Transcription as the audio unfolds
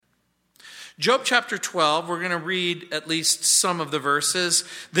Job chapter 12, we're going to read at least some of the verses.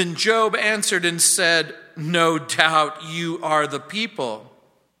 Then Job answered and said, no doubt you are the people,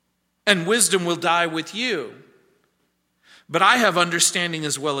 and wisdom will die with you. But I have understanding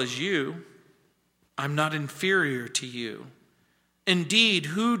as well as you. I'm not inferior to you. Indeed,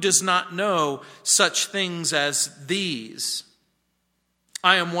 who does not know such things as these?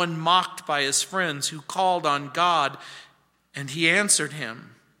 I am one mocked by his friends who called on God, and he answered him.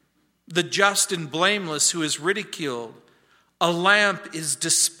 The just and blameless who is ridiculed. A lamp is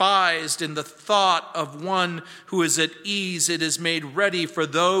despised in the thought of one who is at ease. It is made ready for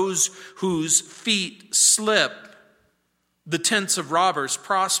those whose feet slip. The tents of robbers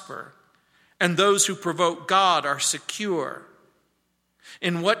prosper, and those who provoke God are secure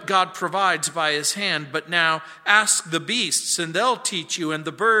in what God provides by his hand. But now ask the beasts, and they'll teach you, and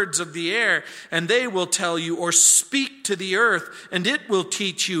the birds of the air, and they will tell you, or speak to the earth, and it will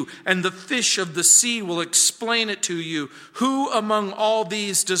teach you, and the fish of the sea will explain it to you. Who among all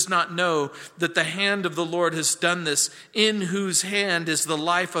these does not know that the hand of the Lord has done this, in whose hand is the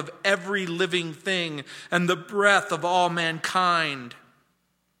life of every living thing, and the breath of all mankind?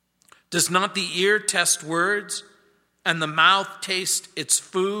 Does not the ear test words, and the mouth taste its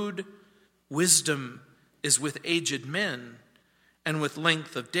food? Wisdom is with aged men, and with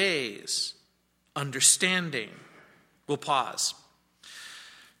length of days, understanding. We'll pause.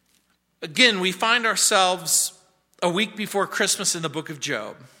 Again, we find ourselves a week before Christmas in the book of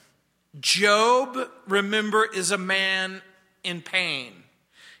Job. Job, remember, is a man in pain.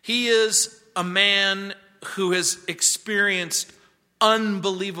 He is a man who has experienced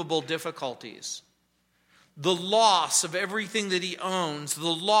unbelievable difficulties. The loss of everything that he owns, the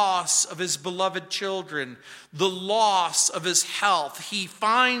loss of his beloved children, the loss of his health. He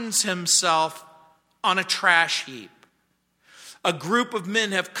finds himself on a trash heap. A group of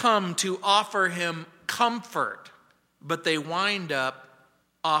men have come to offer him comfort, but they wind up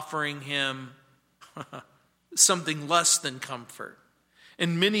offering him something less than comfort.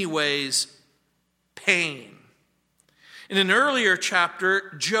 In many ways, pain. In an earlier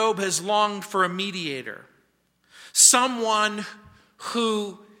chapter, Job has longed for a mediator. Someone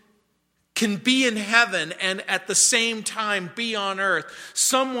who can be in heaven and at the same time be on earth.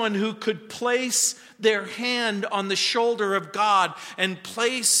 Someone who could place their hand on the shoulder of God and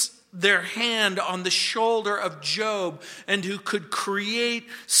place their hand on the shoulder of Job, and who could create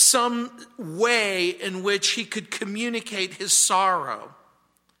some way in which he could communicate his sorrow.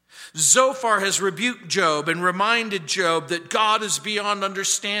 Zophar has rebuked Job and reminded Job that God is beyond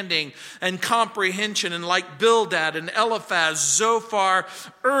understanding and comprehension. And like Bildad and Eliphaz, Zophar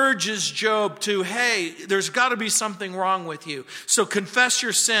urges Job to, hey, there's got to be something wrong with you. So confess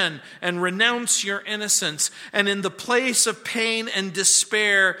your sin and renounce your innocence. And in the place of pain and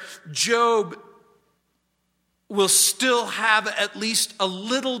despair, Job will still have at least a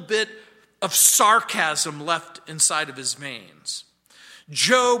little bit of sarcasm left inside of his veins.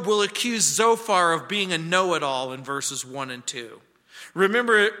 Job will accuse Zophar of being a know-it-all in verses 1 and 2.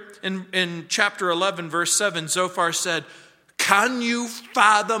 Remember in chapter 11, verse 7, Zophar said, can you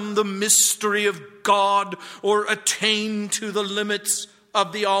fathom the mystery of God or attain to the limits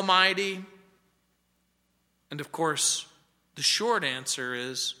of the Almighty? And of course, the short answer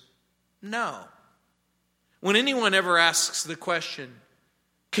is no. When anyone ever asks the question,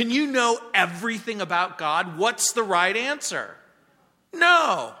 can you know everything about God? What's the right answer?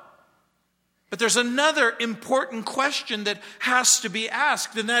 No. But there's another important question that has to be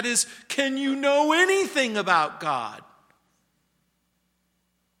asked, and that is, can you know anything about God?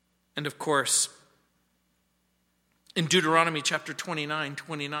 And of course, in Deuteronomy chapter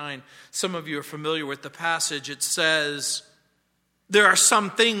 29, some of you are familiar with the passage. It says, there are some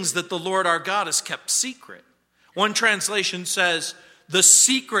things that the Lord our God has kept secret. One translation says, the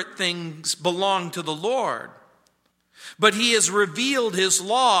secret things belong to the Lord. But he has revealed his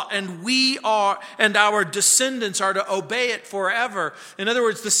law, and our descendants are to obey it forever. In other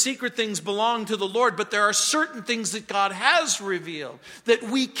words, the secret things belong to the Lord, but there are certain things that God has revealed that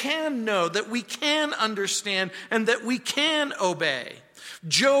we can know, that we can understand, and that we can obey.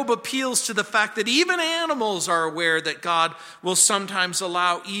 Job appeals to the fact that even animals are aware that God will sometimes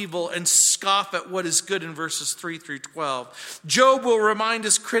allow evil and scoff at what is good in verses 3 through 12. Job will remind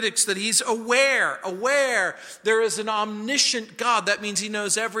his critics that he's aware. There is an omniscient God. That means he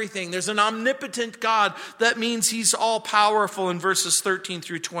knows everything. There's an omnipotent God. That means he's all powerful in verses 13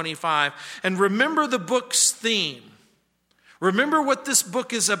 through 25. And remember the book's theme. Remember what this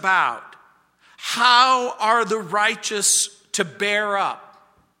book is about. How are the righteous to bear up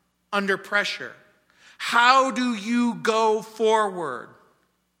under pressure? How do you go forward?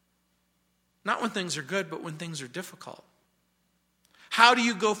 Not when things are good, but when things are difficult. How do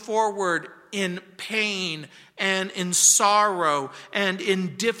you go forward in pain and in sorrow and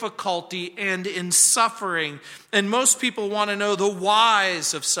in difficulty and in suffering? And most people want to know the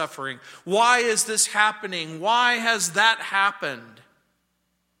whys of suffering. Why is this happening? Why has that happened?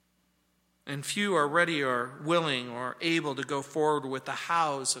 And few are ready or willing or able to go forward with the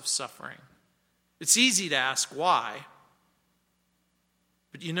hows of suffering. It's easy to ask why.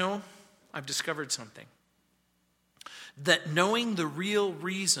 But I've discovered something. That knowing the real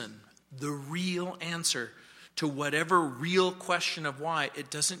reason, the real answer to whatever real question of why, it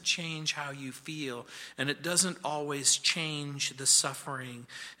doesn't change how you feel, and it doesn't always change the suffering.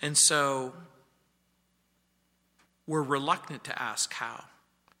 And so we're reluctant to ask how.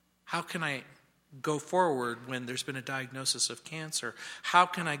 How can I go forward when there's been a diagnosis of cancer? How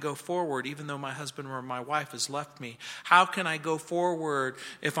can I go forward even though my husband or my wife has left me? How can I go forward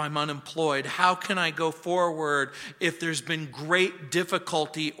if I'm unemployed? How can I go forward if there's been great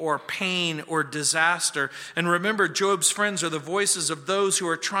difficulty or pain or disaster? And remember, Job's friends are the voices of those who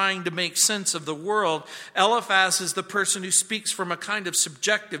are trying to make sense of the world. Eliphaz is the person who speaks from a kind of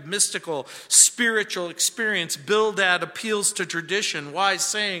subjective, mystical, spiritual experience. Bildad appeals to tradition, wise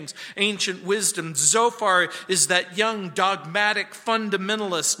sayings, ancient wisdom. Zophar is that young dogmatic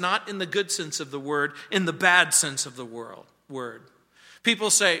fundamentalist, not in the good sense of the word, in the bad sense of the word. People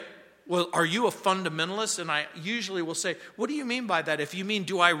say, well, are you a fundamentalist? And I usually will say, what do you mean by that? If you mean,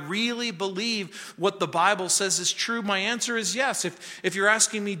 do I really believe what the Bible says is true? My answer is yes. If you're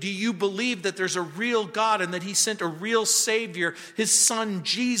asking me, do you believe that there's a real God and that he sent a real Savior, his son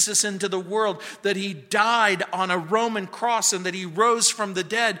Jesus, into the world, that he died on a Roman cross and that he rose from the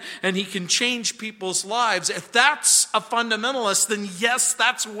dead and he can change people's lives? If that's a fundamentalist, then yes,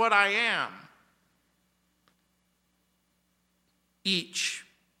 that's what I am. Each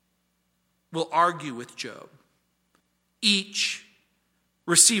will argue with Job. Each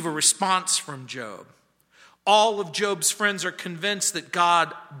receive a response from Job. All of Job's friends are convinced that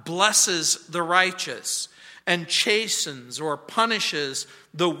God blesses the righteous and chastens or punishes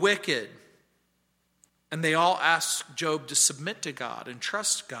the wicked. And they all ask Job to submit to God and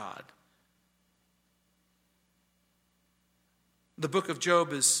trust God. The book of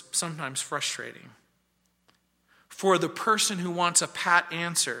Job is sometimes frustrating. For the person who wants a pat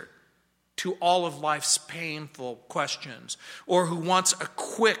answer to all of life's painful questions, or who wants a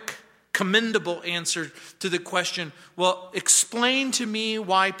quick, commendable answer to the question, well, explain to me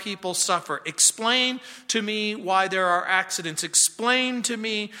why people suffer. Explain to me why there are accidents. Explain to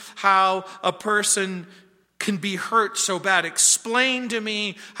me how a person can be hurt so bad. Explain to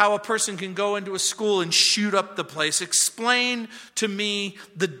me how a person can go into a school and shoot up the place. Explain to me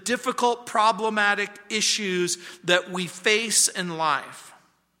the difficult, problematic issues that we face in life.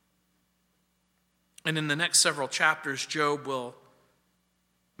 And in the next several chapters, Job will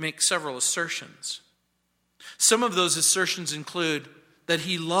make several assertions. Some of those assertions include that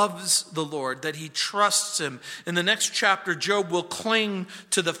he loves the Lord, that he trusts him. In the next chapter, Job will cling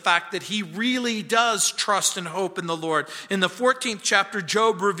to the fact that he really does trust and hope in the Lord. In the 14th chapter,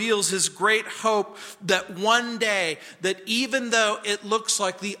 Job reveals his great hope that one day, that even though it looks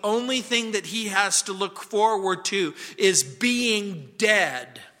like the only thing that he has to look forward to is being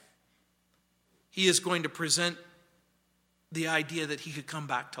dead, he is going to present the idea that he could come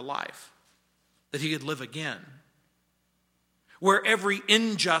back to life, that he could live again, where every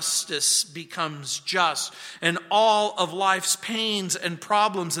injustice becomes just, and all of life's pains and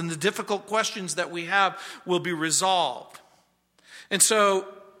problems and the difficult questions that we have will be resolved. And so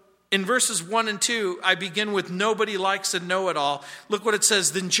in verses 1 and 2, I begin with nobody likes a know-it-all. Look what it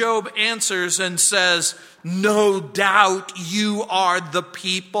says. Then Job answers and says, no doubt you are the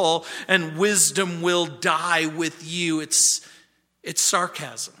people and wisdom will die with you. It's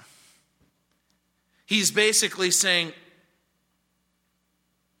sarcasm. He's basically saying,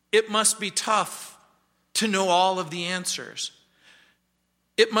 it must be tough to know all of the answers.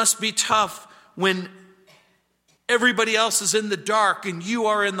 It must be tough when everybody else is in the dark and you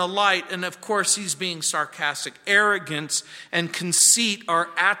are in the light. And of course, he's being sarcastic. Arrogance and conceit are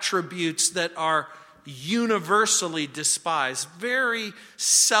attributes that are universally despised. Very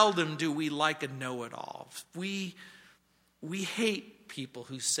seldom do we like a know-it-all. We hate people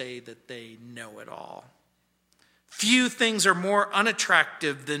who say that they know it all. Few things are more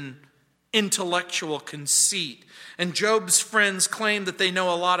unattractive than intellectual conceit. And Job's friends claim that they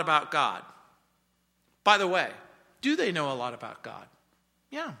know a lot about God. By the way, do they know a lot about God?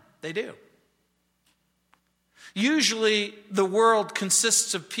 Yeah, they do. Usually the world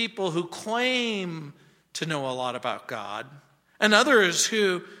consists of people who claim to know a lot about God and others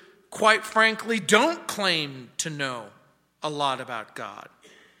who quite frankly, don't claim to know a lot about God.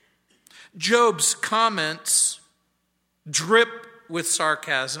 Job's comments drip with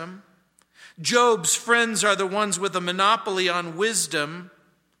sarcasm. Job's friends are the ones with a monopoly on wisdom.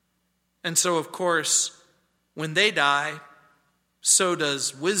 And so, of course, when they die, so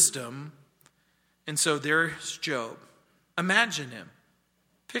does wisdom. And so there's Job. Imagine him.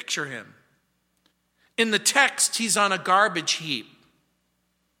 Picture him. In the text, he's on a garbage heap.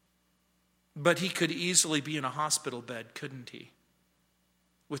 But he could easily be in a hospital bed, couldn't he?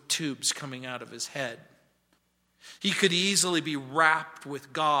 With tubes coming out of his head. He could easily be wrapped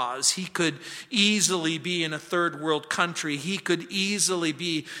with gauze. He could easily be in a third world country. He could easily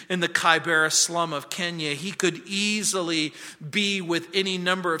be in the Kibera slum of Kenya. He could easily be with any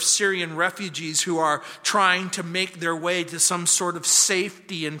number of Syrian refugees who are trying to make their way to some sort of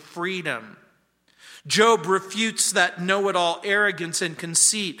safety and freedom. Job refutes that know-it-all arrogance and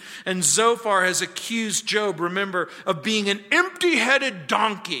conceit. And Zophar has accused Job, remember, of being an empty-headed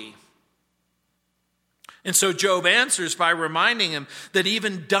donkey. And so Job answers by reminding him that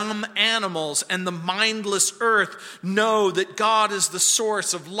even dumb animals and the mindless earth know that God is the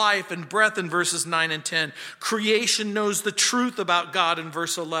source of life and breath in verses 9 and 10. Creation knows the truth about God in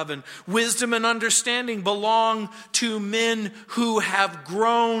verse 11. Wisdom and understanding belong to men who have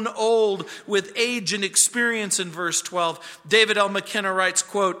grown old with age and experience in verse 12. David L. McKenna writes,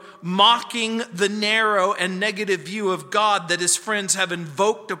 quote, mocking the narrow and negative view of God that his friends have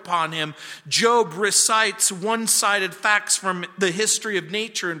invoked upon him, Job recites one-sided facts from the history of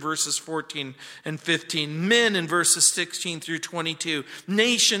nature in verses 14 and 15, men in verses 16 through 22,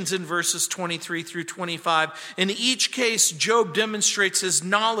 nations in verses 23 through 25. In each case, Job demonstrates his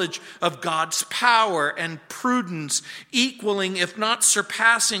knowledge of God's power and prudence, equaling, if not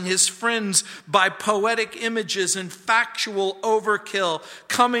surpassing, his friends by poetic images and factual overkill.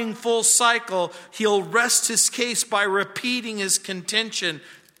 Coming full cycle, he'll rest his case by repeating his contention.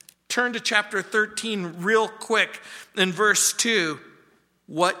 Turn to chapter 13 real quick in verse 2.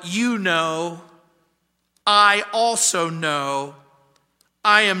 What you know, I also know.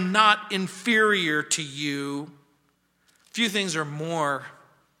 I am not inferior to you. Few things are more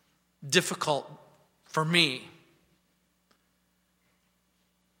difficult for me.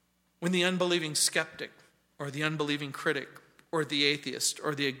 When the unbelieving skeptic or the unbelieving critic or the atheist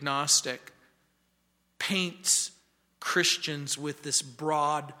or the agnostic paints Christians with this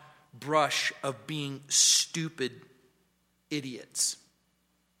broad brush of being stupid idiots.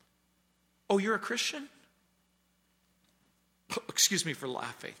 Oh, you're a Christian? Excuse me for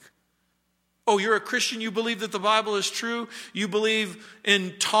laughing. Oh, you're a Christian? You believe that the Bible is true? You believe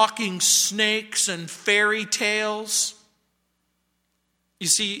in talking snakes and fairy tales? You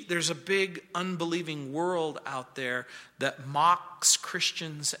see, there's a big unbelieving world out there that mocks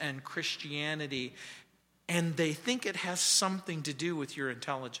Christians and Christianity, and they think it has something to do with your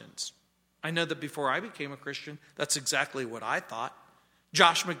intelligence. I know that before I became a Christian, that's exactly what I thought.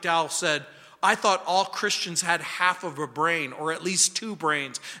 Josh McDowell said, I thought all Christians had half of a brain, or at least two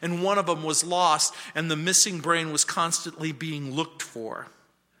brains, and one of them was lost, and the missing brain was constantly being looked for.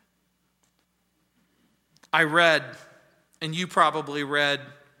 I read, and you probably read,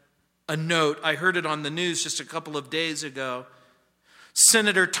 a note. I heard it on the news just a couple of days ago.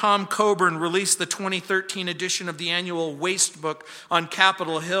 Senator Tom Coburn released the 2013 edition of the annual Waste Book on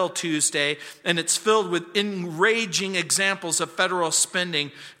Capitol Hill Tuesday, and it's filled with enraging examples of federal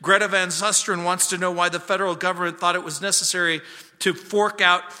spending. Greta Van Susteren wants to know why the federal government thought it was necessary to fork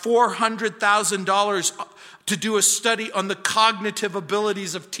out $400,000 to do a study on the cognitive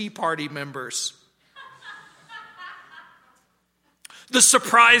abilities of Tea Party members. The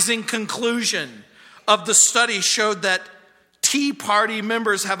surprising conclusion of the study showed that Tea Party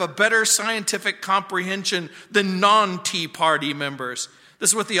members have a better scientific comprehension than non-Tea Party members. This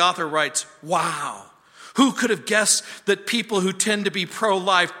is what the author writes. Wow. Who could have guessed that people who tend to be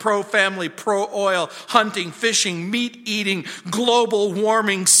pro-life, pro-family, pro-oil, hunting, fishing, meat-eating, global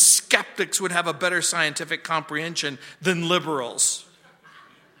warming skeptics would have a better scientific comprehension than liberals?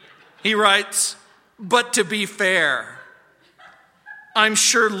 He writes, but to be fair, I'm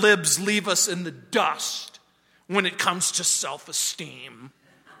sure libs leave us in the dust when it comes to self-esteem.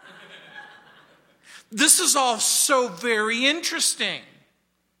 This is all so very interesting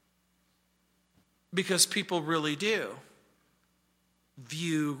because people really do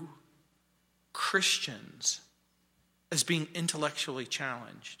view Christians as being intellectually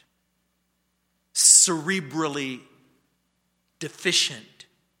challenged, cerebrally deficient.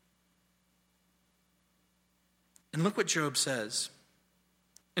 And look what Job says.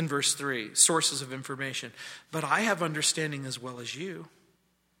 In verse 3, sources of information. But I have understanding as well as you.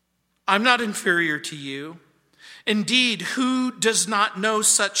 I'm not inferior to you. Indeed, who does not know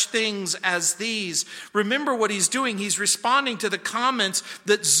such things as these? Remember what he's doing. He's responding to the comments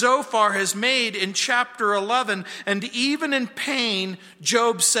that Zophar has made in chapter 11. And even in pain,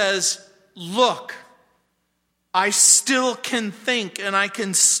 Job says, look, I still can think and I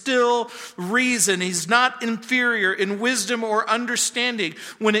can still reason. He's not inferior in wisdom or understanding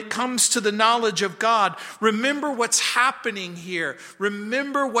when it comes to the knowledge of God. Remember what's happening here.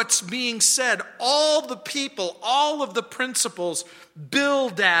 Remember what's being said. All the people, all of the principles,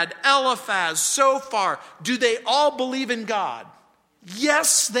 Bildad, Eliphaz, Zophar, do they all believe in God?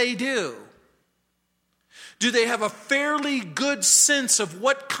 Yes, they do. Do they have a fairly good sense of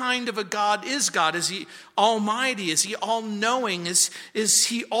what kind of a God is God? Is he almighty? Is he all-knowing? Is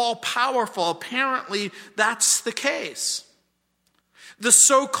he all-powerful? Apparently, that's the case. The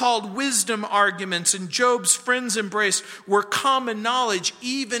so-called wisdom arguments in Job's friends' embrace were common knowledge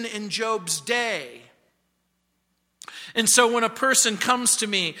even in Job's day. And so when a person comes to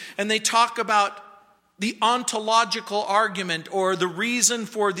me and they talk about the ontological argument or the reason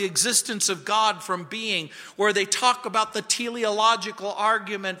for the existence of God from being, or they talk about the teleological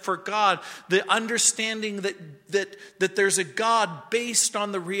argument for God, the understanding that there's a God based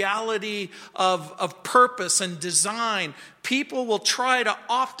on the reality of purpose and design, people will try to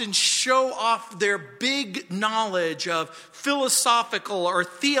often show off their big knowledge of philosophical or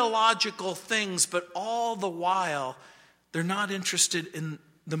theological things, but all the while, they're not interested in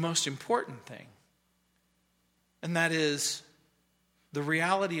the most important thing. And that is the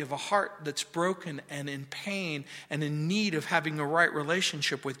reality of a heart that's broken and in pain and in need of having a right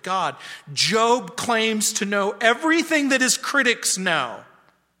relationship with God. Job claims to know everything that his critics know.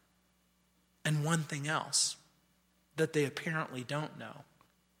 And one thing else that they apparently don't know.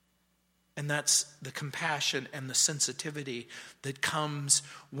 And that's the compassion and the sensitivity that comes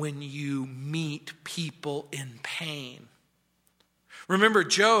when you meet people in pain. Remember,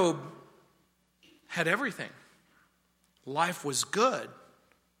 Job had everything. Life was good.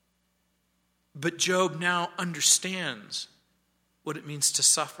 But Job now understands what it means to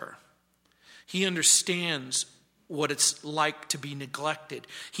suffer. He understands what it's like to be neglected.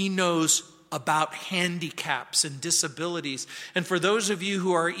 He knows about handicaps and disabilities. And for those of you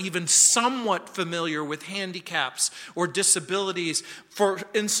who are even somewhat familiar with handicaps or disabilities, for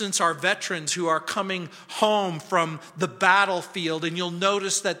instance, our veterans who are coming home from the battlefield, and you'll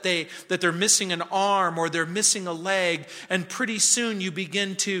notice that they're missing an arm or they're missing a leg, and pretty soon you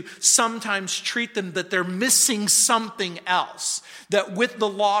begin to sometimes treat them that they're missing something else. That with the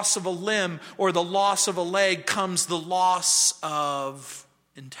loss of a limb or the loss of a leg comes the loss of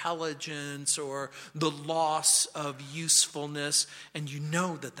intelligence or the loss of usefulness, and you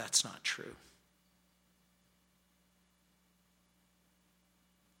know that that's not true.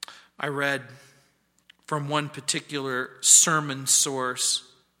 I read from one particular sermon source,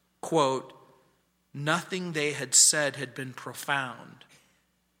 quote, nothing they had said had been profound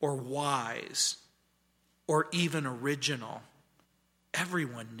or wise or even original.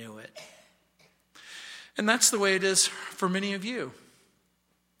 Everyone knew it. And that's the way it is for many of you.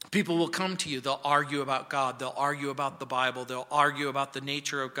 People will come to you. They'll argue about God. They'll argue about the Bible. They'll argue about the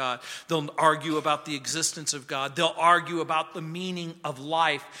nature of God. They'll argue about the existence of God. They'll argue about the meaning of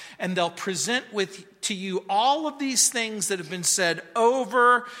life. And they'll present to you all of these things that have been said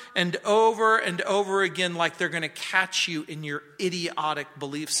over and over and over again, like they're going to catch you in your idiotic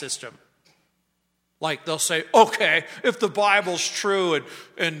belief system. Like they'll say, okay, if the Bible's true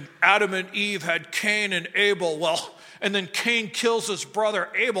and Adam and Eve had Cain and Abel, well, and then Cain kills his brother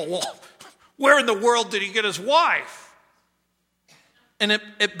Abel. Well, where in the world did he get his wife? And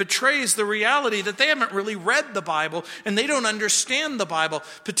it betrays the reality that they haven't really read the Bible and they don't understand the Bible,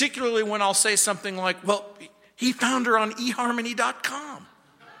 particularly when I'll say something like, well, he found her on eharmony.com.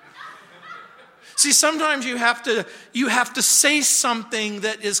 See, sometimes you have to say something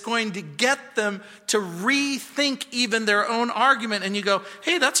that is going to get them to rethink even their own argument. And you go,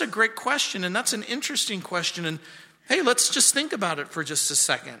 hey, that's a great question. And that's an interesting question. And hey, let's just think about it for just a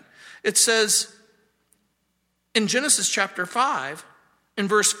second. It says in Genesis chapter 5, in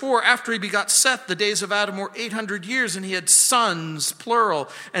verse 4, after he begot Seth, the days of Adam were 800 years, and he had sons, plural,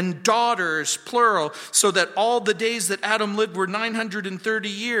 and daughters, plural, so that all the days that Adam lived were 930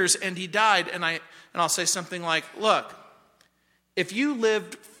 years, and he died. And I'll say something like, look, if you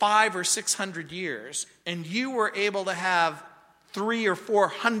lived 500 or 600 years, and you were able to have 300 or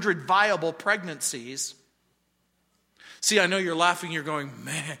 400 viable pregnancies, see, I know you're laughing, you're going,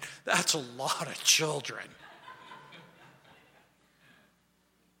 man, that's a lot of children.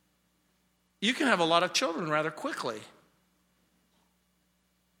 You can have a lot of children rather quickly.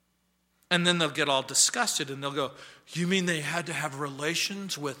 And then they'll get all disgusted and they'll go, you mean they had to have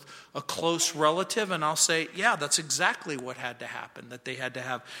relations with a close relative? And I'll say, yeah, that's exactly what had to happen, that they had to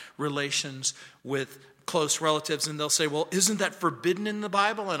have relations with close relatives. And they'll say, well, isn't that forbidden in the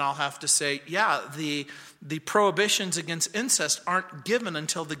Bible? And I'll have to say, yeah, the prohibitions against incest aren't given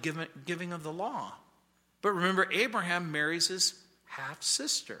until the giving of the law. But remember, Abraham marries his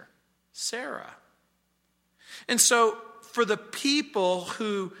half-sister, Sarah. And so for the people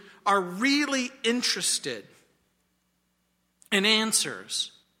who are really interested in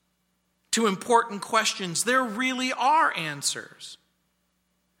answers to important questions, there really are answers.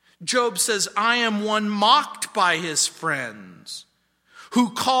 Job says, I am one mocked by his friends, who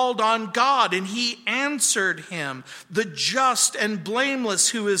called on God and he answered him, the just and blameless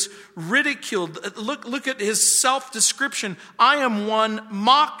who is ridiculed. Look at his self-description. I am one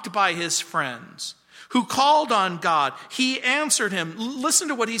mocked by his friends, who called on God. He answered him. Listen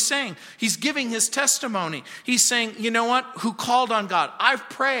to what he's saying. He's giving his testimony. He's saying, you know what? Who called on God? I've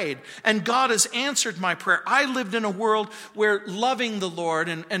prayed, and God has answered my prayer. I lived in a world where loving the Lord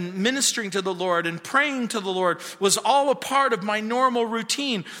and ministering to the Lord and praying to the Lord was all a part of my normal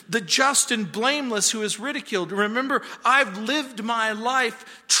routine. The just and blameless who is ridiculed. Remember, I've lived my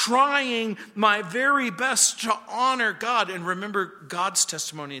life trying my very best to honor God. And remember God's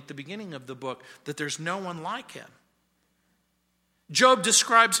testimony at the beginning of the book, that there's no one like him. Job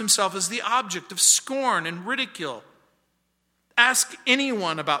describes himself as the object of scorn and ridicule. Ask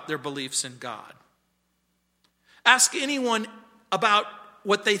anyone about their beliefs in God. Ask anyone about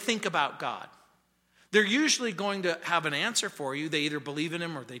what they think about God. They're usually going to have an answer for you. They either believe in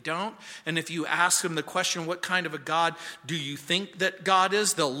him or they don't. And if you ask them the question, what kind of a God do you think that God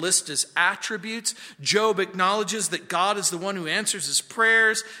is? They'll list his attributes. Job acknowledges that God is the one who answers his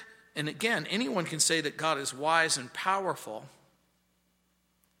prayers. And again, anyone can say that God is wise and powerful.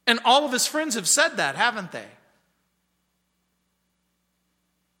 And all of his friends have said that, haven't they?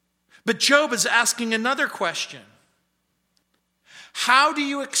 But Job is asking another question. How do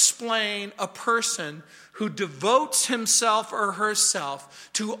you explain a person who devotes himself or herself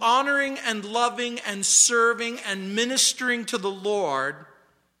to honoring and loving and serving and ministering to the Lord,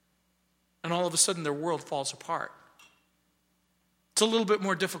 and all of a sudden their world falls apart? It's a little bit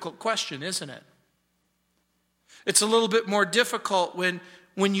more difficult question, isn't it? It's a little bit more difficult when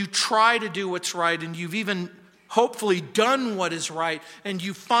you try to do what's right and you've even hopefully done what is right and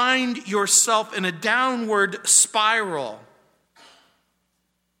you find yourself in a downward spiral.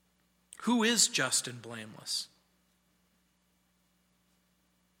 Who is just and blameless?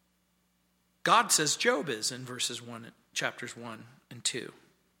 God says Job is in chapters 1 and 2.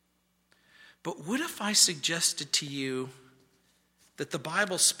 But what if I suggested to you that the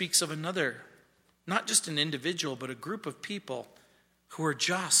Bible speaks of another, not just an individual, but a group of people who are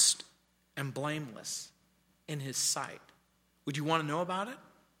just and blameless in his sight? Would you want to know about it?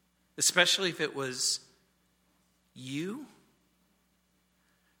 Especially if it was you?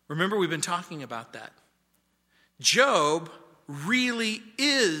 Remember, we've been talking about that. Job really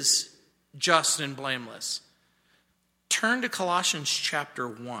is just and blameless. Turn to Colossians chapter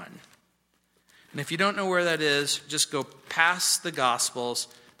 1. And if you don't know where that is, just go past the Gospels,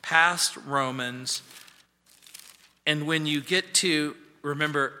 past Romans. And when you get to,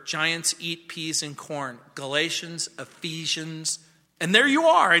 remember, giants eat peas and corn, Galatians, Ephesians, and there you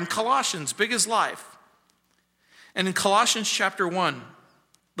are in Colossians, big as life. And in Colossians chapter 1,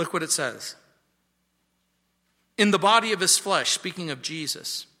 look what it says. In the body of his flesh, speaking of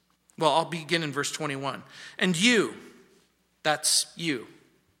Jesus. Well, I'll begin in verse 21. And you, that's you.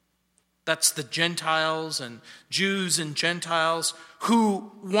 That's the Gentiles and Jews and Gentiles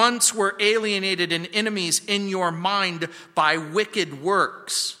who once were alienated and enemies in your mind by wicked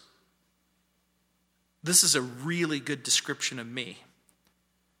works. This is a really good description of me.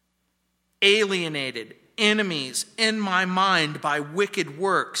 Alienated, enemies in my mind by wicked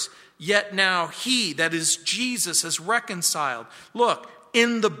works. Yet now he, that is Jesus, has reconciled. Look,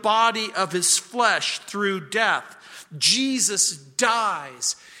 in the body of his flesh through death. Jesus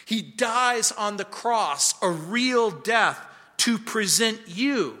dies. He dies on the cross, a real death, to present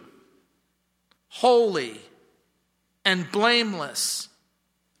you holy and blameless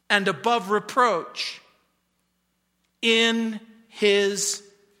and above reproach in his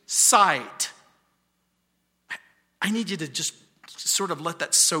sight. I need you to just sort of let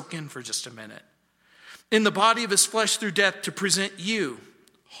that soak in for just a minute. In the body of his flesh through death, to present you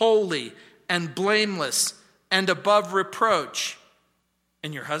holy and blameless and above reproach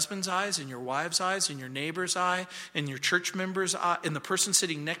in your husband's eyes, in your wife's eyes, in your neighbor's eye, in your church member's eye, in the person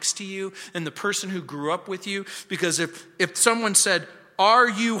sitting next to you, in the person who grew up with you. Because if someone said, are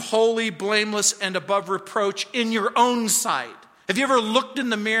you holy, blameless, and above reproach in your own sight? Have you ever looked in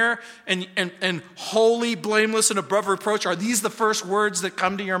the mirror and holy, blameless, and above reproach? Are these the first words that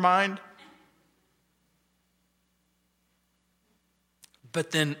come to your mind? But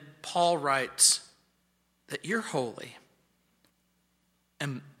then Paul writes that you're holy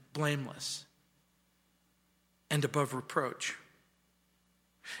and blameless and above reproach.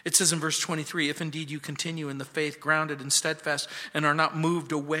 It says in verse 23, if indeed you continue in the faith, grounded and steadfast, and are not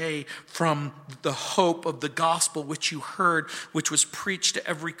moved away from the hope of the gospel which you heard, which was preached to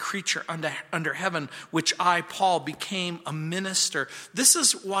every creature under heaven, which I, Paul, became a minister. This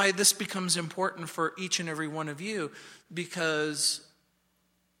is why this becomes important for each and every one of you, because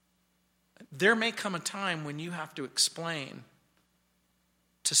there may come a time when you have to explain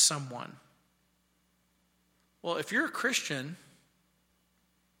to someone, well, if you're a Christian,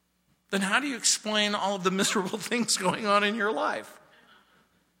 then how do you explain all of the miserable things going on in your life?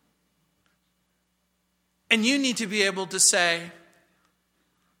 And you need to be able to say,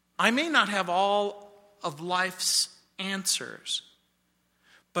 I may not have all of life's answers,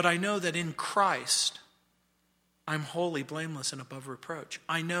 but I know that in Christ, I'm holy, blameless, and above reproach.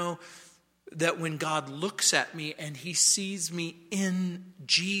 I know that when God looks at me and he sees me in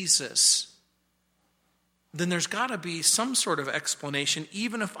Jesus, then there's got to be some sort of explanation,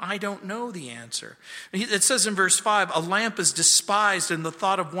 even if I don't know the answer. It says in verse 5, a lamp is despised in the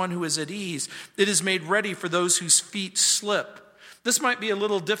thought of one who is at ease. It is made ready for those whose feet slip. This might be a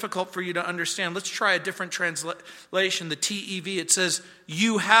little difficult for you to understand. Let's try a different translation, the TEV. It says,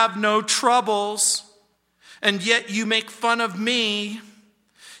 you have no troubles, and yet you make fun of me.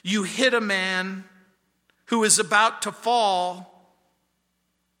 You hit a man who is about to fall.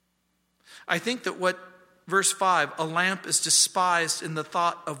 I think that what Verse 5, a lamp is despised in the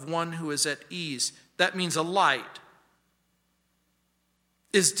thought of one who is at ease. That means a light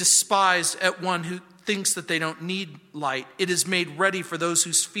is despised at one who thinks that they don't need light. It is made ready for those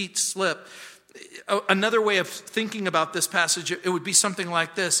whose feet slip. Another way of thinking about this passage, it would be something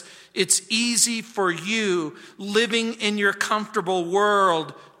like this. It's easy for you living in your comfortable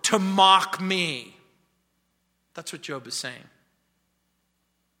world to mock me. That's what Job is saying.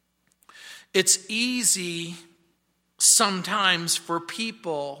 It's easy sometimes for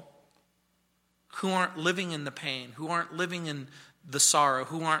people who aren't living in the pain, who aren't living in the sorrow,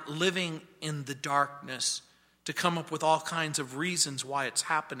 who aren't living in the darkness, to come up with all kinds of reasons why it's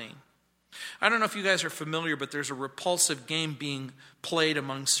happening. I don't know if you guys are familiar, but there's a repulsive game being played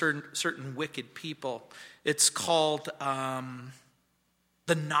among certain wicked people. It's called the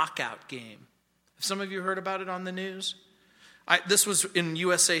knockout game. Have some of you heard about it on the news? This was in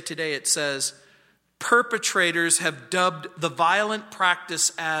USA Today. It says, perpetrators have dubbed the violent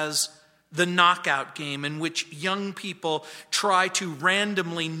practice as the knockout game, in which young people try to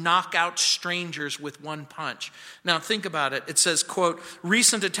randomly knock out strangers with one punch. Now think about it. It says, quote,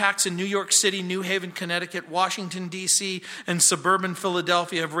 recent attacks in New York City, New Haven, Connecticut, Washington, D.C., and suburban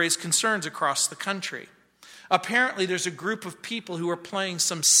Philadelphia have raised concerns across the country. Apparently there's a group of people who are playing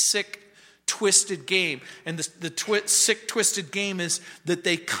some sick, twisted game. And the sick, twisted game is that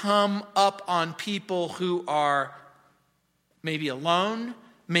they come up on people who are maybe alone,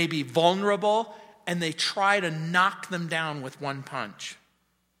 maybe vulnerable, and they try to knock them down with one punch.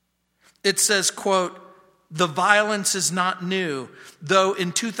 It says, quote, the violence is not new, though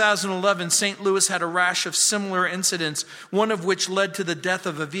in 2011, St. Louis had a rash of similar incidents, one of which led to the death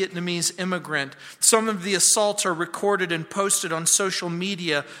of a Vietnamese immigrant. Some of the assaults are recorded and posted on social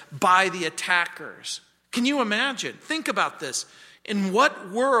media by the attackers. Can you imagine? Think about this. In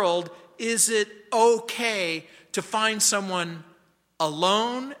what world is it okay to find someone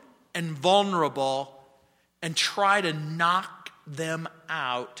alone and vulnerable and try to knock them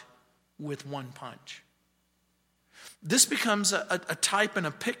out with one punch? This becomes a type and a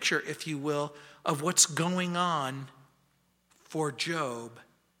picture, if you will, of what's going on for Job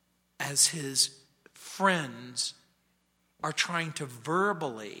as his friends are trying to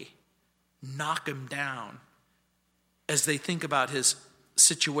verbally knock him down as they think about his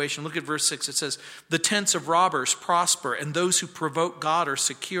situation. Look at verse 6. It says, the tents of robbers prosper, and those who provoke God are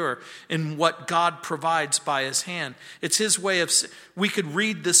secure in what God provides by his hand. It's his way of, we could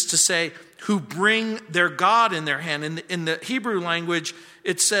read this to say, who bring their God in their hand. In the Hebrew language,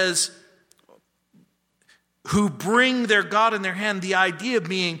 it says, who bring their God in their hand. The idea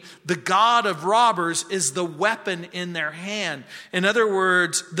being the God of robbers is the weapon in their hand. In other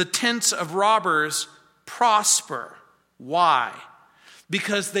words, the tents of robbers prosper. Why?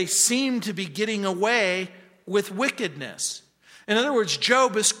 Because they seem to be getting away with wickedness. In other words,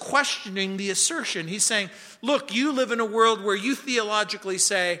 Job is questioning the assertion. He's saying, look, you live in a world where you theologically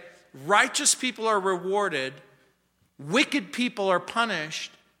say righteous people are rewarded, wicked people are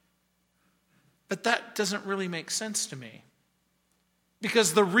punished, but that doesn't really make sense to me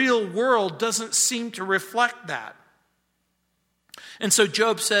because the real world doesn't seem to reflect that. And so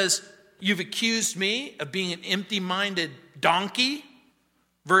Job says, you've accused me of being an empty-minded donkey.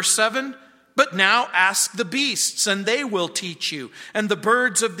 Verse 7, but now ask the beasts, and they will teach you, and the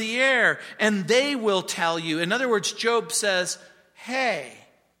birds of the air, and they will tell you. In other words, Job says, hey,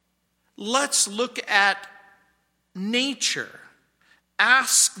 let's look at nature.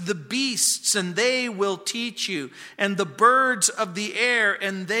 Ask the beasts, and they will teach you, and the birds of the air,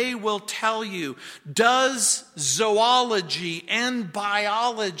 and they will tell you. Does zoology and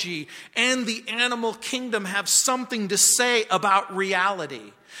biology and the animal kingdom have something to say about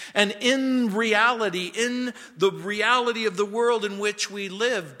reality? And in reality, in the reality of the world in which we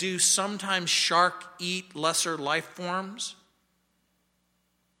live, do sometimes sharks eat lesser life forms?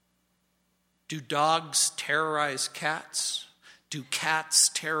 Do dogs terrorize cats? Do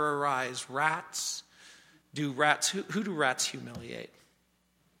cats terrorize rats? Do rats, who do rats humiliate?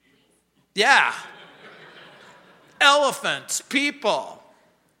 Yeah. Elephants, people.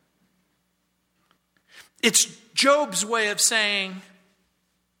 It's Job's way of saying,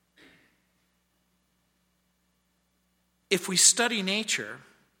 if we study nature,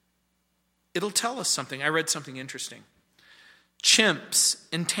 it'll tell us something. I read something interesting. Chimps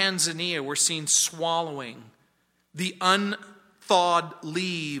in Tanzania were seen swallowing the unthawed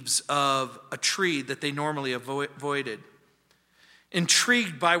leaves of a tree that they normally avoided.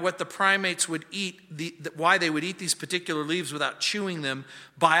 Intrigued by what the primates would eat, why they would eat these particular leaves without chewing them,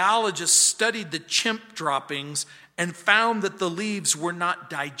 biologists studied the chimp droppings and found that the leaves were not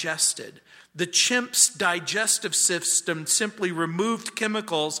digested. The chimp's digestive system simply removed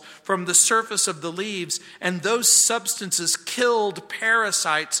chemicals from the surface of the leaves, and those substances killed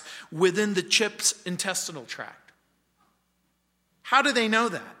parasites within the chimp's intestinal tract. How do they know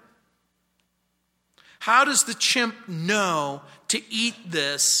that? How does the chimp know to eat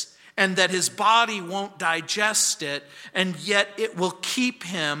this and that his body won't digest it, and yet it will keep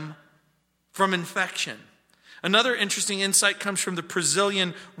him from infection? Another interesting insight comes from the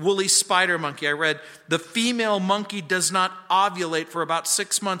Brazilian woolly spider monkey. I read, the female monkey does not ovulate for about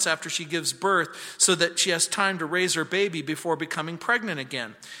 6 months after she gives birth so that she has time to raise her baby before becoming pregnant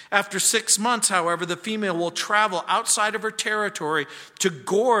again. After 6 months, however, the female will travel outside of her territory to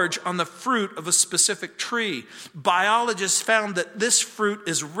gorge on the fruit of a specific tree. Biologists found that this fruit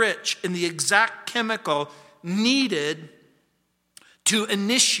is rich in the exact chemical needed to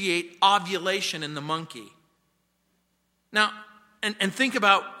initiate ovulation in the monkey. Now, and think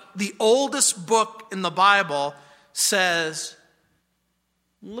about the oldest book in the Bible says,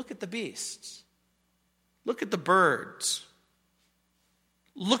 look at the beasts. Look at the birds.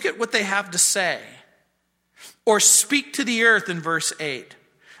 Look at what they have to say. Or speak to the earth in verse 8,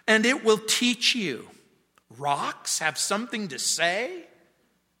 and it will teach you. Rocks have something to say?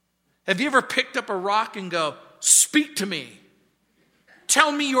 Have you ever picked up a rock and go, speak to me.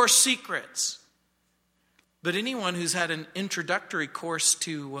 Tell me your secrets. But anyone who's had an introductory course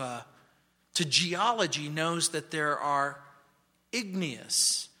to geology knows that there are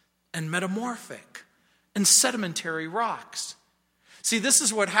igneous and metamorphic and sedimentary rocks. See, this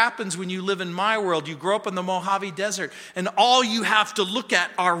is what happens when you live in my world. You grow up in the Mojave Desert, and all you have to look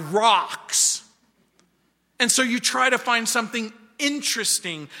at are rocks. And so you try to find something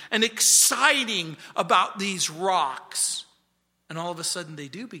interesting and exciting about these rocks. And all of a sudden, they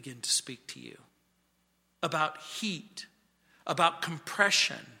do begin to speak to you. About heat, about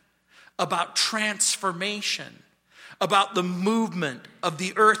compression, about transformation, about the movement of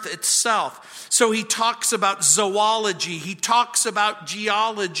the earth itself. So he talks about zoology, he talks about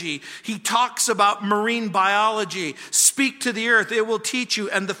geology, he talks about marine biology. Speak to the earth, it will teach you,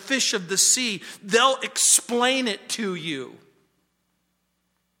 and the fish of the sea, they'll explain it to you.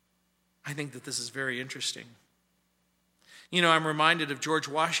 I think that this is very interesting. You know, I'm reminded of George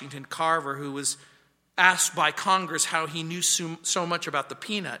Washington Carver, who was asked by Congress how he knew so much about the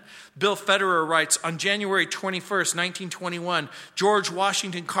peanut. Bill Federer writes, on January 21st, 1921, George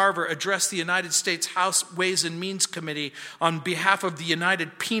Washington Carver addressed the United States House Ways and Means Committee on behalf of the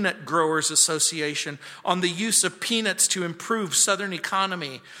United Peanut Growers Association on the use of peanuts to improve Southern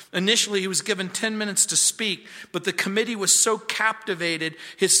economy. Initially, he was given 10 minutes to speak, but the committee was so captivated,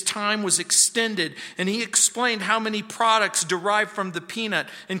 his time was extended, and he explained how many products derived from the peanut,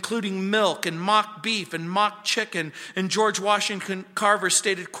 including milk and mock beef, beef and mock chicken. And George Washington Carver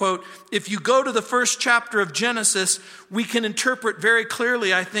stated, quote, "If you go to the first chapter of Genesis, we can interpret very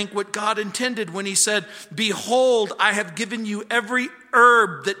clearly, I think, what God intended when he said, 'Behold, I have given you every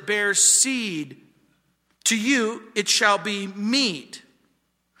herb that bears seed. To you it shall be meat.'"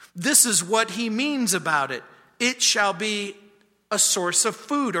 This is what he means about it. It shall be a source of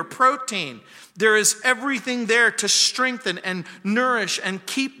food or protein. There is everything there to strengthen and nourish and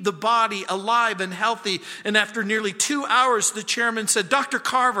keep the body alive and healthy. And after nearly 2 hours, the chairman said, "Dr.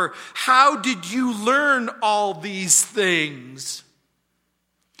 Carver, how did you learn all these things?"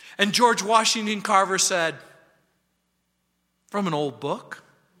 And George Washington Carver said, "From an old book."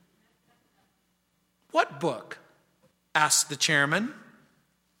 "What book?" asked the chairman.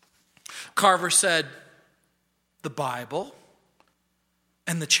 Carver said, "The Bible."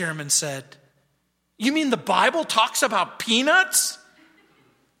 And the chairman said, "You mean the Bible talks about peanuts?"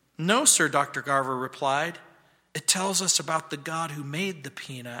 "No, sir," Dr. Carver replied. "It tells us about the God who made the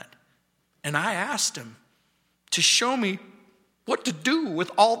peanut. And I asked him to show me what to do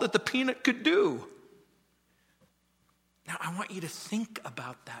with all that the peanut could do." Now, I want you to think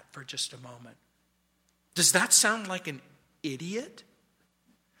about that for just a moment. Does that sound like an idiot?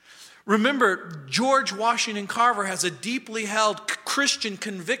 Remember, George Washington Carver has a deeply held Christian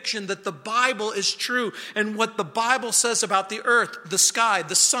conviction that the Bible is true, and what the Bible says about the earth, the sky,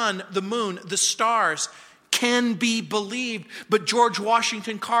 the sun, the moon, the stars can be believed. But George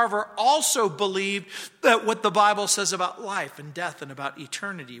Washington Carver also believed that what the Bible says about life and death and about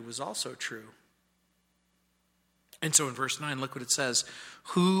eternity was also true. And so in verse 9, look what it says.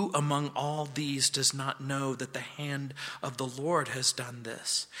 "Who among all these does not know that the hand of the Lord has done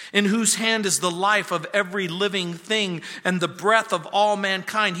this? In whose hand is the life of every living thing and the breath of all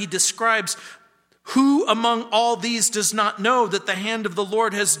mankind?" He describes who among all these does not know that the hand of the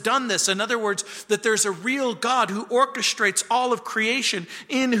Lord has done this. In other words, that there's a real God who orchestrates all of creation,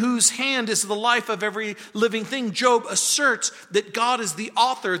 in whose hand is the life of every living thing. Job asserts that God is the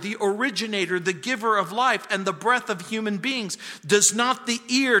author, the originator, the giver of life and the breath of human beings. Does not the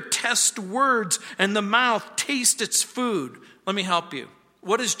ear test words and the mouth taste its food? Let me help you.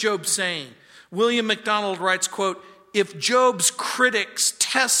 What is Job saying? William MacDonald writes, quote, "If Job's critics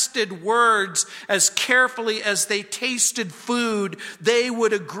tested words as carefully as they tasted food, they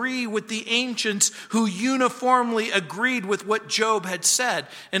would agree with the ancients who uniformly agreed with what Job had said."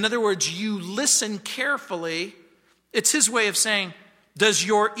 In other words, you listen carefully. It's his way of saying, does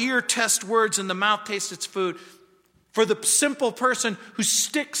your ear test words and the mouth taste its food? For the simple person who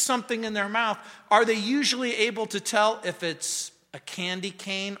sticks something in their mouth, are they usually able to tell if it's a candy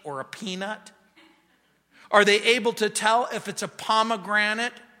cane or a peanut? Are they able to tell if it's a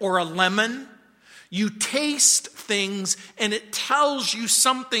pomegranate or a lemon? You taste things and it tells you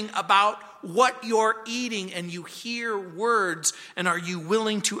something about what you're eating, and you hear words, and are you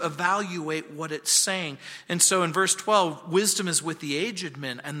willing to evaluate what it's saying? And so in verse 12, wisdom is with the aged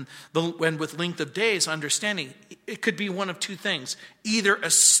men, and with length of days, understanding. It could be one of two things. Either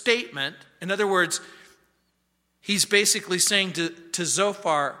a statement, in other words, he's basically saying to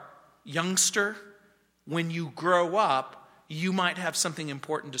Zophar, youngster, when you grow up, you might have something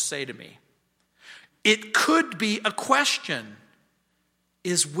important to say to me. It could be a question.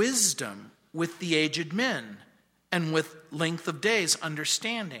 Is wisdom with the aged men and with length of days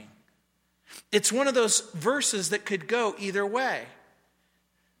understanding? It's one of those verses that could go either way.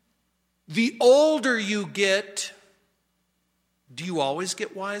 The older you get, do you always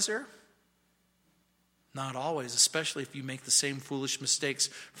get wiser? Not always, especially if you make the same foolish mistakes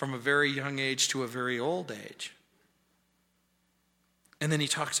from a very young age to a very old age. And then he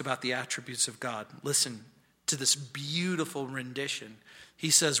talks about the attributes of God. Listen to this beautiful rendition. He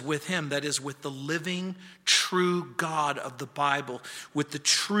says, with him, that is with the living, true God of the Bible, with the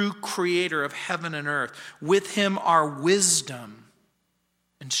true creator of heaven and earth, with him are wisdom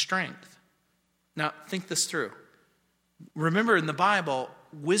and strength. Now, think this through. Remember, in the Bible,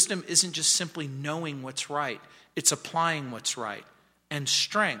 wisdom isn't just simply knowing what's right. It's applying what's right. And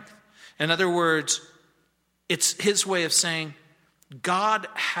strength. In other words, it's his way of saying, God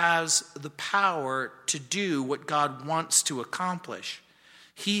has the power to do what God wants to accomplish.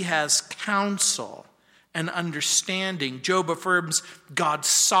 He has counsel and understanding. Job affirms God's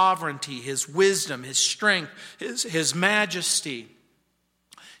sovereignty, his wisdom, his strength, his majesty,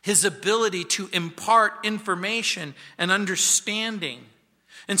 his ability to impart information and understanding.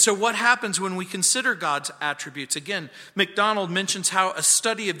 And so what happens when we consider God's attributes? Again, MacDonald mentions how a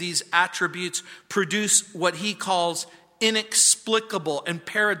study of these attributes produce what he calls inexplicable and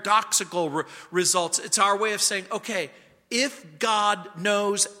paradoxical results. It's our way of saying, okay, if God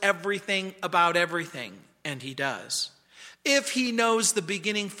knows everything about everything, and he does, if he knows the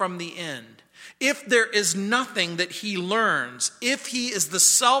beginning from the end, if there is nothing that he learns, if he is the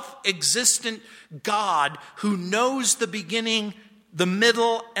self-existent God who knows the beginning, the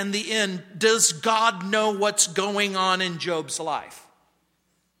middle, and the end, does God know what's going on in Job's life?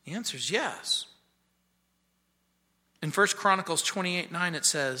 The answer is yes. In 1 Chronicles 28:9 it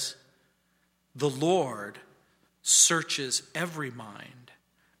says, the Lord searches every mind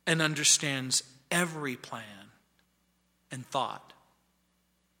and understands every plan and thought.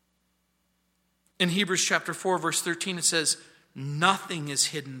 In Hebrews chapter 4, verse 13, it says, nothing is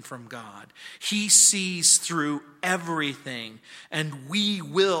hidden from God. He sees through everything, and we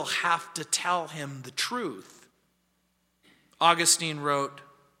will have to tell him the truth. Augustine wrote,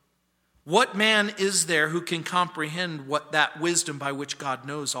 what man is there who can comprehend what that wisdom by which God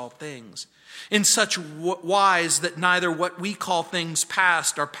knows all things? In such wise that neither what we call things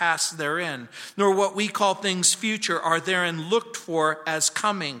past are past therein, nor what we call things future are therein looked for as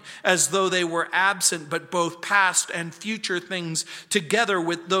coming, as though they were absent, but both past and future things together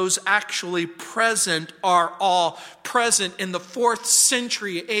with those actually present are all present. In the 4th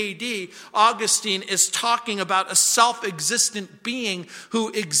century AD, Augustine is talking about a self-existent being who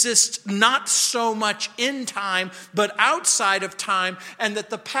exists not so much in time, but outside of time, and that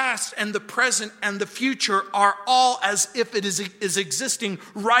the past and the present and the future are all as if it is existing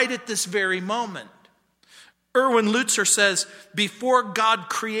right at this very moment. Erwin Lutzer says, before God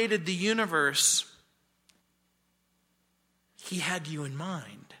created the universe, he had you in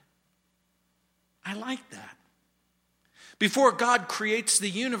mind. I like that. Before God creates the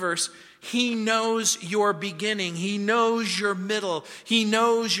universe, he knows your beginning. He knows your middle. He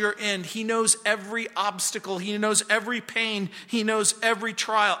knows your end. He knows every obstacle. He knows every pain. He knows every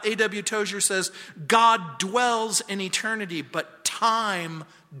trial. A.W. Tozier says, God dwells in eternity, but time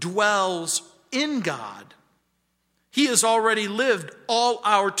dwells in God. He has already lived all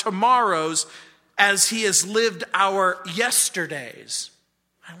our tomorrows as he has lived our yesterdays.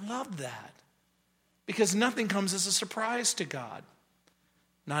 I love that. Because nothing comes as a surprise to God.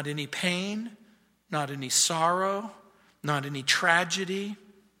 Not any pain, not any sorrow, not any tragedy.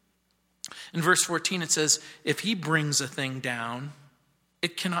 In verse 14 it says, if he brings a thing down,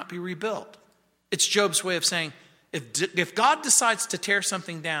 it cannot be rebuilt. It's Job's way of saying, if God decides to tear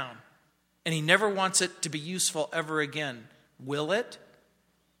something down and he never wants it to be useful ever again, will it?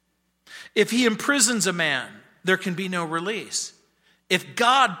 If he imprisons a man, there can be no release. If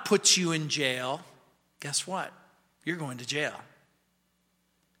God puts you in jail, guess what? You're going to jail.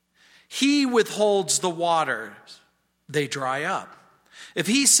 He withholds the waters, they dry up. If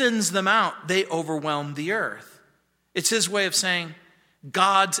he sends them out, they overwhelm the earth. It's his way of saying,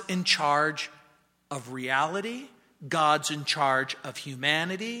 God's in charge of reality. God's in charge of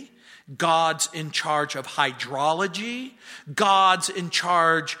humanity. God's in charge of hydrology. God's in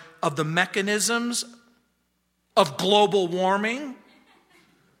charge of the mechanisms of global warming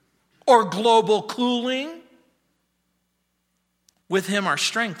or global cooling. With him are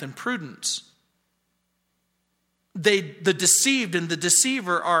strength and prudence. The deceived and the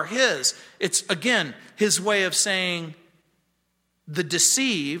deceiver are his. It's, again, his way of saying the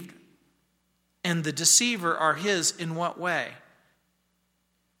deceived and the deceiver are his in what way?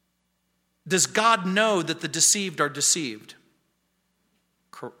 Does God know that the deceived are deceived?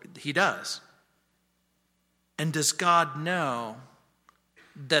 He does. And does God know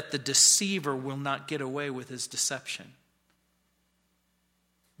that the deceiver will not get away with his deception?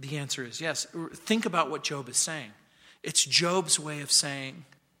 The answer is yes. Think about what Job is saying. It's Job's way of saying,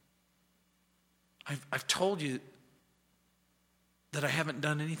 I've told you that I haven't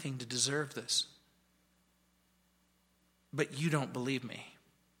done anything to deserve this. But you don't believe me.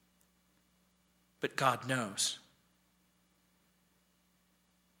 But God knows.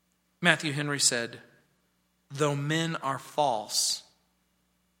 Matthew Henry said, though men are false,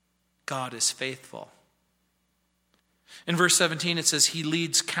 God is faithful. In verse 17 it says, he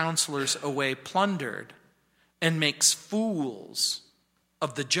leads counselors away plundered and makes fools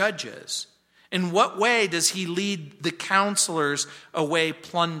of the judges. In what way does he lead the counselors away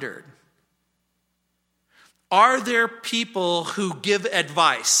plundered? Are there people who give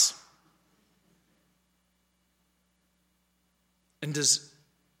advice? And does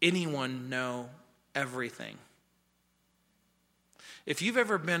anyone know everything? If you've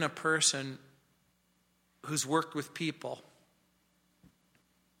ever been a person who's worked with people,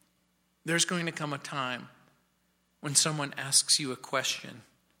 there's going to come a time when someone asks you a question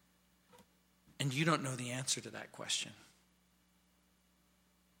and you don't know the answer to that question.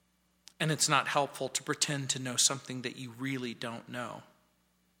 And it's not helpful to pretend to know something that you really don't know.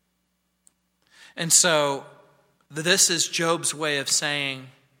 And so this is Job's way of saying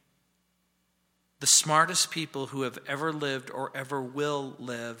the smartest people who have ever lived or ever will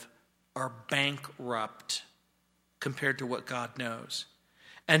live are bankrupt compared to what God knows,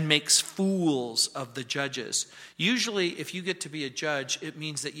 and makes fools of the judges. Usually, if you get to be a judge, it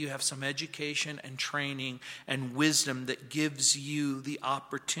means that you have some education and training and wisdom that gives you the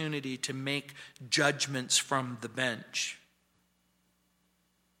opportunity to make judgments from the bench.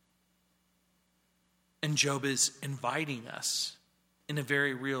 And Job is inviting us in a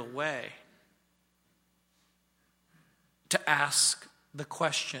very real way to ask the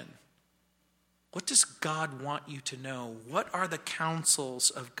question, what does God want you to know? What are the counsels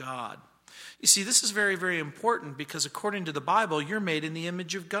of God? You see, this is very, very important because according to the Bible, you're made in the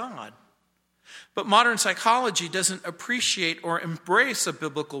image of God. But modern psychology doesn't appreciate or embrace a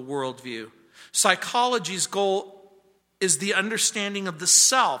biblical worldview. Psychology's goal is the understanding of the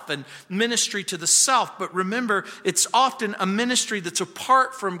self and ministry to the self. But remember, it's often a ministry that's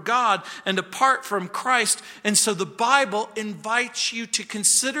apart from God and apart from Christ. And so the Bible invites you to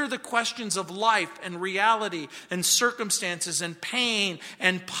consider the questions of life and reality and circumstances and pain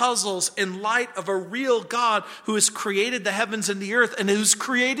and puzzles in light of a real God who has created the heavens and the earth and who's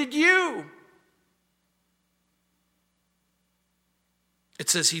created you. It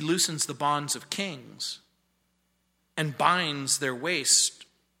says he loosens the bonds of kings and binds their waist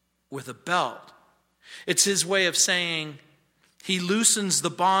with a belt. It's his way of saying he loosens the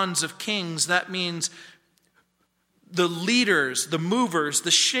bonds of kings. That means the leaders, the movers,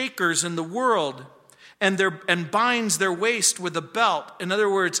 the shakers in the world, and binds their waist with a belt. In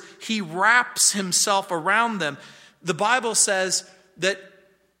other words, he wraps himself around them. The Bible says that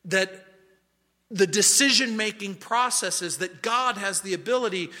the decision-making processes, that God has the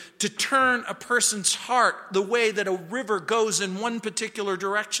ability to turn a person's heart the way that a river goes in one particular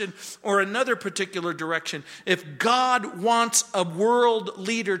direction or another particular direction. If God wants a world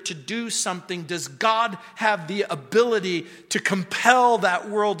leader to do something, does God have the ability to compel that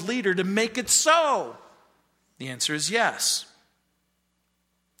world leader to make it so? The answer is yes.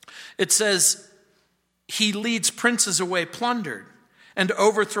 It says, he leads princes away plundered and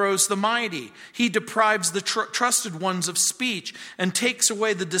overthrows the mighty. He deprives the trusted ones of speech and takes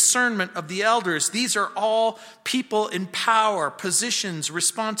away the discernment of the elders. These are all people in power, positions,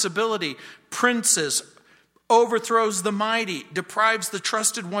 responsibility. Princes, overthrows the mighty, deprives the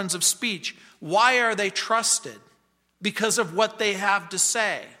trusted ones of speech. Why are they trusted? Because of what they have to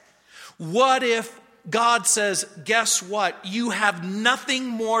say. What if God says, guess what? You have nothing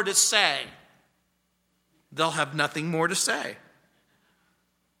more to say. They'll have nothing more to say.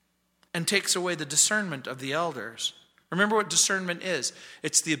 And takes away the discernment of the elders. Remember what discernment is.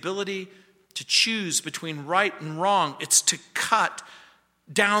 It's the ability to choose between right and wrong. It's to cut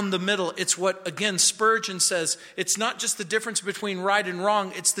down the middle. It's what, again, Spurgeon says, it's not just the difference between right and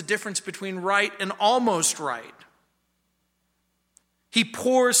wrong, it's the difference between right and almost right. He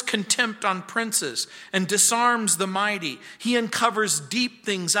pours contempt on princes and disarms the mighty. He uncovers deep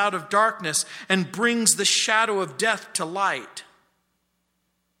things out of darkness and brings the shadow of death to light.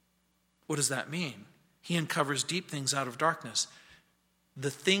 What does that mean? He uncovers deep things out of darkness.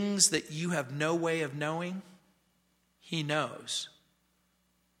 The things that you have no way of knowing, he knows.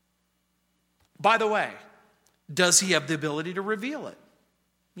 By the way, does he have the ability to reveal it?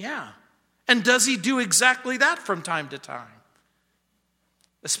 Yeah. And does he do exactly that from time to time?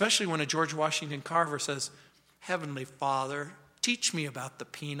 Especially when a George Washington Carver says, Heavenly Father, teach me about the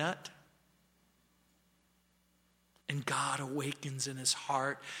peanut. And God awakens in his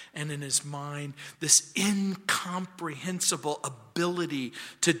heart and in his mind this incomprehensible ability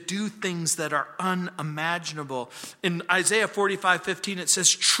to do things that are unimaginable. In Isaiah 45:15, it says,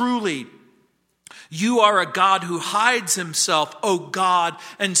 truly, you are a God who hides himself, O God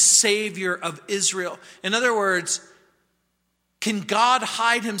and Savior of Israel. In other words, can God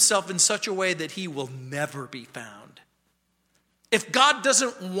hide himself in such a way that he will never be found? If God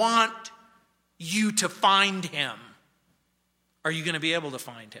doesn't want you to find him, are you going to be able to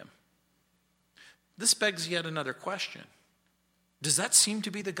find him? This begs yet another question. Does that seem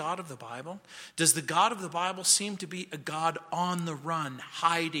to be the God of the Bible? Does the God of the Bible seem to be a God on the run,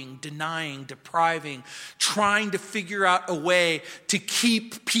 hiding, denying, depriving, trying to figure out a way to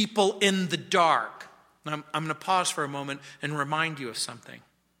keep people in the dark? I'm going to pause for a moment and remind you of something.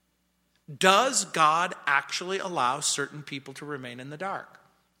 Does God actually allow certain people to remain in the dark?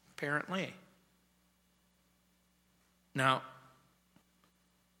 Apparently. Now,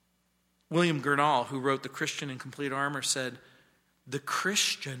 William Gurnall, who wrote The Christian in Complete Armor, said, The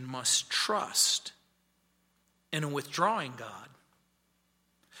Christian must trust in a withdrawing God.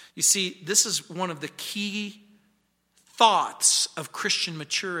 You see, this is one of the key thoughts of Christian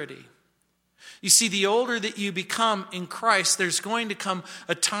maturity. You see, the older that you become in Christ, there's going to come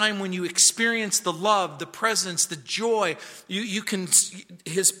a time when you experience the love, the presence, the joy.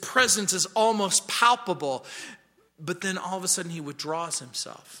 His presence is almost palpable. But then all of a sudden he withdraws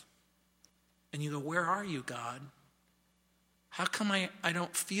himself. And you go, where are you, God? How come I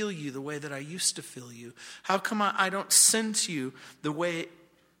don't feel you the way that I used to feel you? How come I don't sense you the way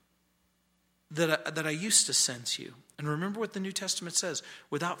that I used to sense you? And remember what the New Testament says.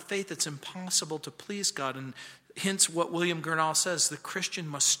 Without faith, it's impossible to please God. And hence what William Gurnall says, the Christian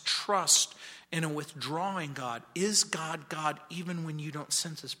must trust in a withdrawing God. Is God God even when you don't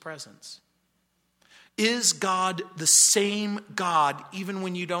sense his presence? Is God the same God even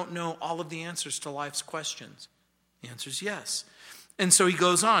when you don't know all of the answers to life's questions? The answer is yes. And so he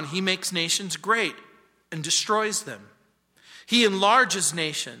goes on. He makes nations great and destroys them. He enlarges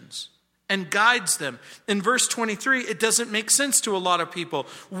nations and guides them. In verse 23, it doesn't make sense to a lot of people.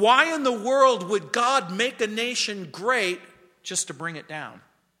 Why in the world would God make a nation great just to bring it down?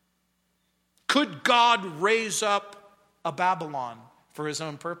 Could God raise up a Babylon for his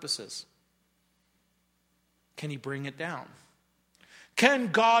own purposes? Can he bring it down?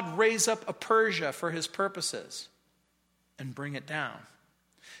 Can God raise up a Persia for his purposes and bring it down?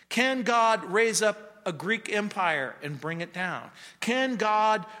 Can God raise up a Greek empire and bring it down? Can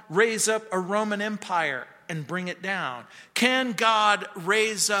God raise up a Roman Empire and bring it down? Can God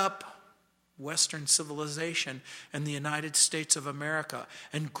raise up Western civilization and the United States of America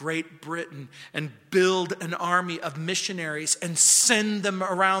and Great Britain and build an army of missionaries and send them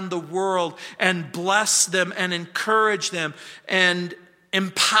around the world and bless them and encourage them and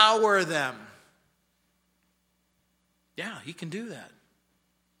empower them? Yeah, he can do that.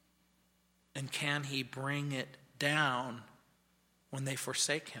 And can he bring it down when they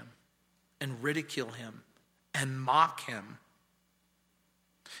forsake him and ridicule him and mock him?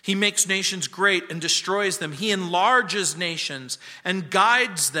 He makes nations great and destroys them. He enlarges nations and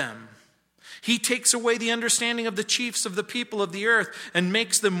guides them. He takes away the understanding of the chiefs of the people of the earth and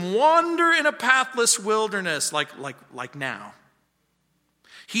makes them wander in a pathless wilderness like now.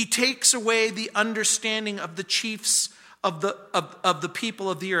 He takes away the understanding of the chiefs of the people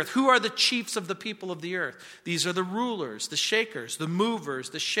of the earth. Who are the chiefs of the people of the earth? These are the rulers, the shakers, the movers,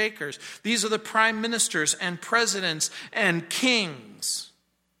 the shakers. These are the prime ministers and presidents and kings.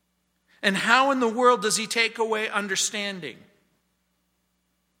 And how in the world does he take away understanding?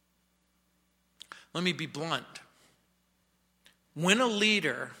 Let me be blunt. When a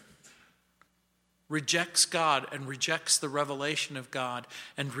leader rejects God and rejects the revelation of God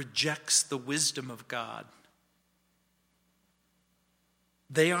and rejects the wisdom of God,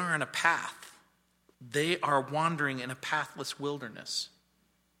 they are in a path. They are wandering in a pathless wilderness.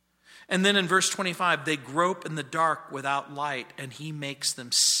 And then in verse 25, they grope in the dark without light, and he makes them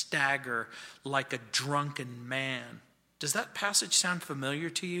stagger like a drunken man. Does that passage sound familiar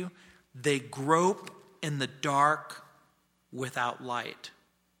to you? They grope in the dark without light.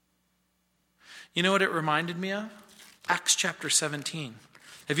 You know what it reminded me of? Acts chapter 17.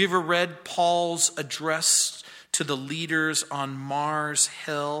 Have you ever read Paul's address to the leaders on Mars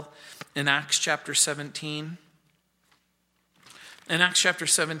Hill in Acts chapter 17? In Acts chapter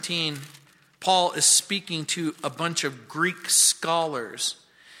 17, Paul is speaking to a bunch of Greek scholars,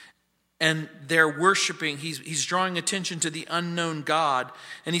 and they're worshiping. He's drawing attention to the unknown God,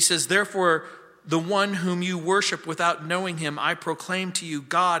 and he says, therefore, the one whom you worship without knowing him, I proclaim to you,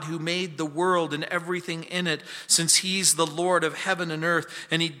 God who made the world and everything in it, since he's the Lord of heaven and earth,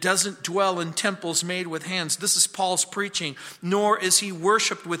 and he doesn't dwell in temples made with hands. This is Paul's preaching. Nor is he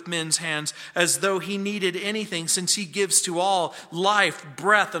worshipped with men's hands as though he needed anything, since he gives to all life,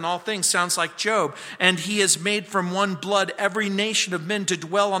 breath, and all things. Sounds like Job. And he has made from one blood every nation of men to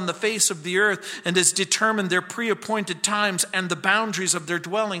dwell on the face of the earth, and has determined their pre-appointed times and the boundaries of their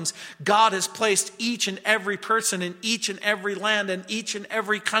dwellings. God has placed each and every person in each and every land and each and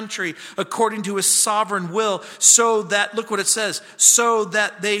every country according to his sovereign will, so that, look what it says, so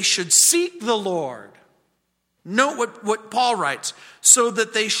that they should seek the Lord. Note what Paul writes, so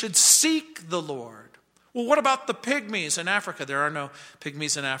that they should seek the Lord. Well, what about the pygmies in Africa? There are no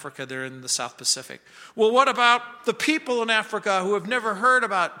pygmies in Africa. They're in the South Pacific. Well, what about the people in Africa who have never heard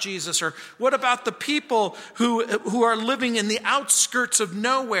about Jesus? Or what about the people who are living in the outskirts of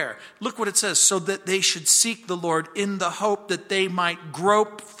nowhere? Look what it says, so that they should seek the Lord in the hope that they might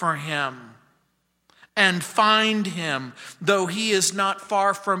grope for him and find him, though he is not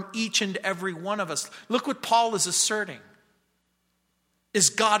far from each and every one of us. Look what Paul is asserting. Is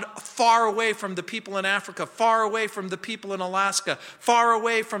God far away from the people in Africa, far away from the people in Alaska, far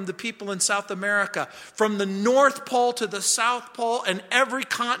away from the people in South America, from the North Pole to the South Pole, and every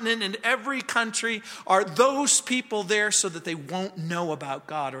continent and every country? Are those people there so that they won't know about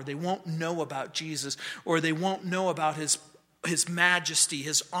God, or they won't know about Jesus, or they won't know about his majesty,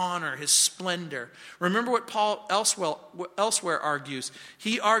 his honor, his splendor? Remember what Paul elsewhere argues.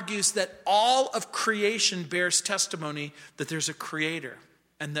 He argues that all of creation bears testimony that there's a creator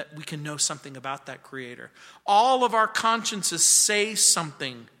and that we can know something about that creator. All of our consciences say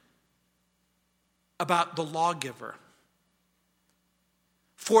something about the lawgiver.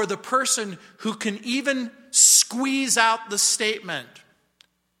 For the person who can even squeeze out the statement,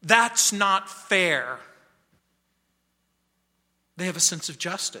 "That's not fair," they have a sense of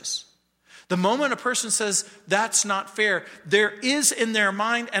justice. The moment a person says, "That's not fair," there is in their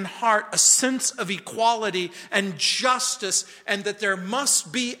mind and heart a sense of equality and justice, and that there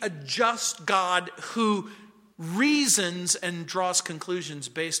must be a just God who reasons and draws conclusions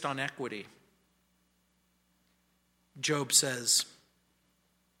based on equity. Job says,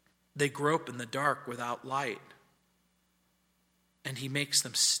 "They grope in the dark without light, and he makes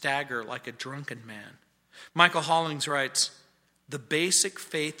them stagger like a drunken man." Michael Hollings writes, "The basic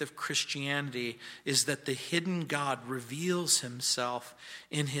faith of Christianity is that the hidden God reveals himself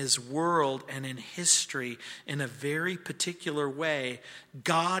in his world and in history in a very particular way.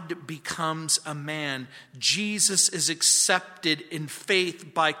 God becomes a man. Jesus is accepted in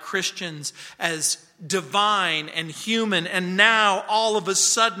faith by Christians as divine and human. And now, all of a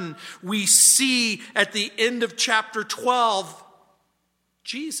sudden, we see at the end of chapter 12,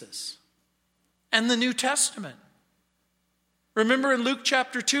 Jesus and the New Testament. Remember in Luke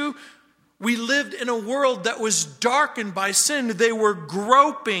chapter 2, we lived in a world that was darkened by sin. They were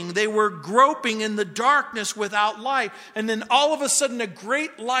groping in the darkness without light. And then all of a sudden a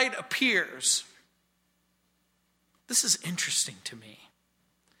great light appears. This is interesting to me.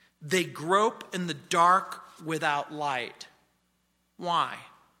 They grope in the dark without light. Why?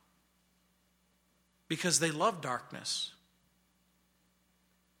 Because they love darkness.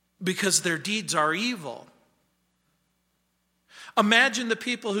 Because their deeds are evil. Imagine the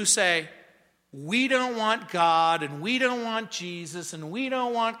people who say, "We don't want God, and we don't want Jesus, and we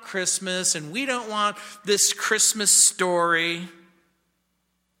don't want Christmas, and we don't want this Christmas story."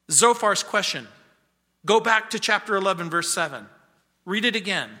 Zophar's question. Go back to chapter 11, verse 7. Read it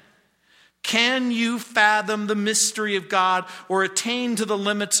again. "Can you fathom the mystery of God or attain to the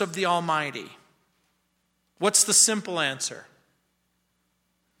limits of the Almighty?" What's the simple answer?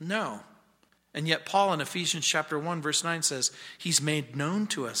 No. And yet Paul in Ephesians chapter 1 verse 9 says, "He's made known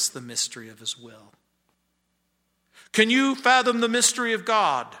to us the mystery of his will." Can you fathom the mystery of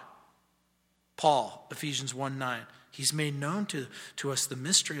God? Paul, Ephesians 1:9. He's made known to us the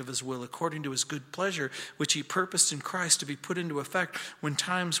mystery of his will according to his good pleasure, which he purposed in Christ to be put into effect when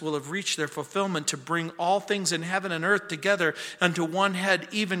times will have reached their fulfillment, to bring all things in heaven and earth together unto one head,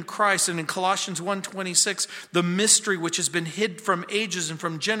 even Christ. And in Colossians 1:26, the mystery which has been hid from ages and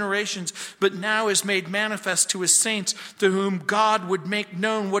from generations, but now is made manifest to his saints, to whom God would make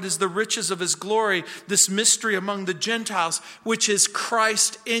known what is the riches of his glory, this mystery among the Gentiles, which is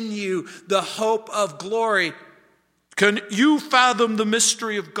Christ in you, the hope of glory. Can you fathom the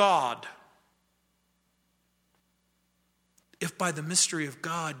mystery of God? If by the mystery of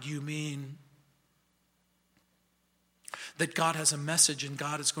God you mean that God has a message and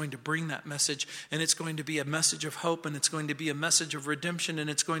God is going to bring that message, and it's going to be a message of hope, and it's going to be a message of redemption, and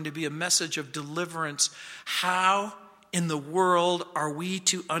it's going to be a message of deliverance, how in the world are we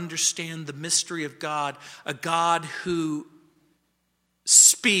to understand the mystery of God, a God who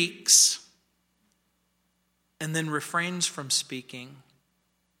speaks and then refrains from speaking?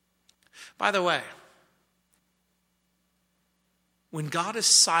 By the way, when God is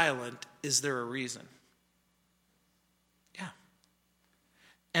silent, is there a reason? Yeah.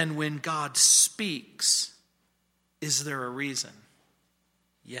 And when God speaks, is there a reason?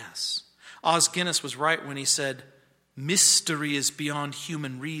 Yes. Os Guinness was right when he said, "Mystery is beyond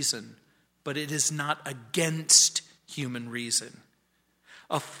human reason, but it is not against human reason."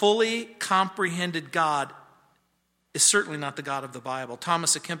 A fully comprehended God is certainly not the God of the Bible.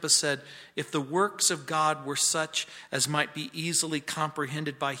 Thomas à Kempis said, "If the works of God were such as might be easily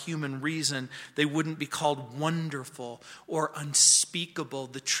comprehended by human reason, they wouldn't be called wonderful or unspeakable.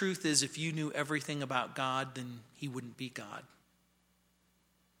 The truth is, if you knew everything about God, then he wouldn't be God.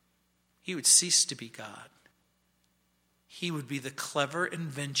 He would cease to be God. He would be the clever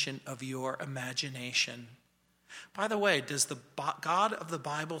invention of your imagination." By the way, does the God of the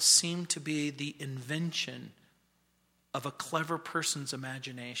Bible seem to be the invention of a clever person's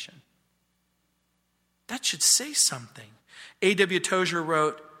imagination. That should say something. A.W. Tozer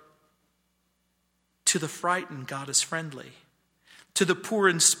wrote, "To the frightened, God is friendly. To the poor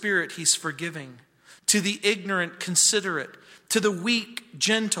in spirit, he's forgiving. To the ignorant, considerate. To the weak,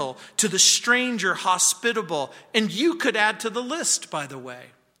 gentle. To the stranger, hospitable." And you could add to the list, by the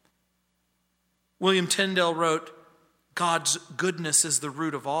way. William Tyndale wrote, "God's goodness is the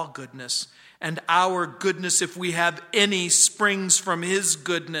root of all goodness, and our goodness, if we have any, springs from his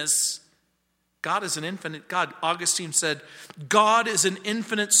goodness." God is an infinite God. Augustine said, "God is an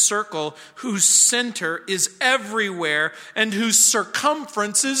infinite circle whose center is everywhere and whose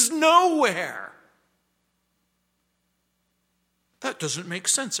circumference is nowhere." That doesn't make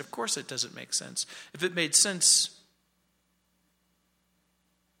sense. Of course it doesn't make sense. If it made sense,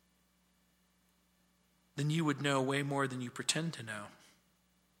 then you would know way more than you pretend to know.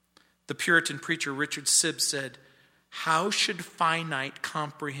 The Puritan preacher Richard Sibbes said, "How should finite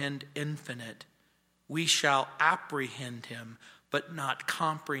comprehend infinite? We shall apprehend him, but not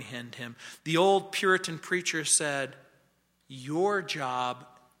comprehend him." The old Puritan preacher said, your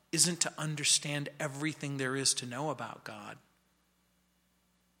job isn't to understand everything there is to know about God.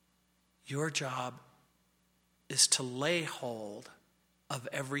 Your job is to lay hold of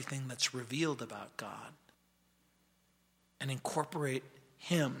everything that's revealed about God and incorporate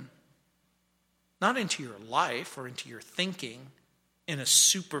him, not into your life or into your thinking in a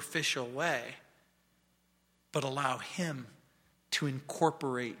superficial way, but allow him to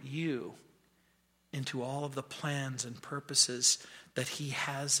incorporate you into all of the plans and purposes that he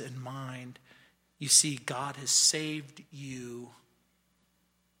has in mind. You see, God has saved you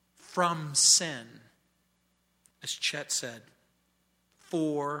from sin, as Chet said,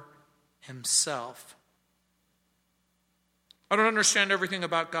 for himself. I don't understand everything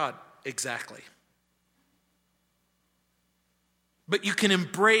about God. Exactly. But you can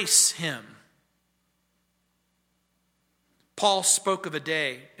embrace him. Paul spoke of a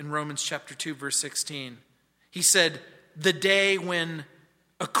day in Romans chapter 2, verse 16. He said, "The day when,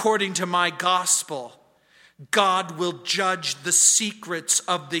 according to my gospel, God will judge the secrets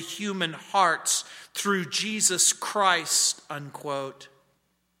of the human hearts through Jesus Christ," unquote.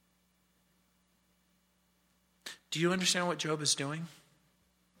 Do you understand what Job is doing?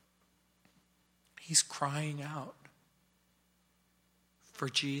 He's crying out for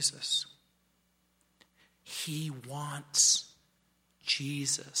Jesus. He wants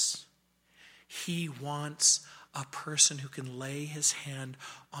Jesus. He wants a person who can lay his hand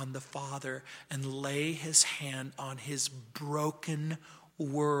on the Father and lay his hand on his broken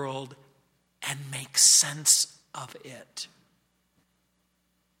world and make sense of it.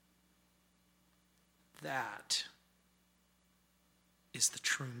 That is the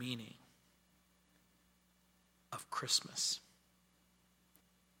true meaning of Christmas.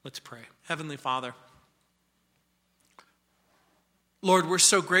 Let's pray. Heavenly Father, Lord, we're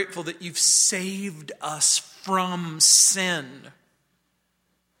so grateful that you've saved us from sin,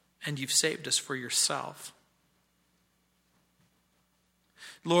 and you've saved us for yourself.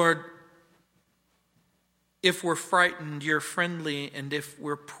 Lord, if we're frightened, you're friendly, and if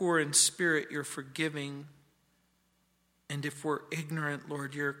we're poor in spirit, you're forgiving. And if we're ignorant,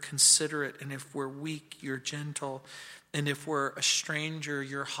 Lord, you're considerate, and if we're weak, you're gentle, and if we're a stranger,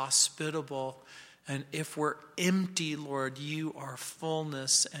 you're hospitable. And if we're empty, Lord, you are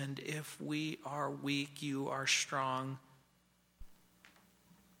fullness. And if we are weak, you are strong.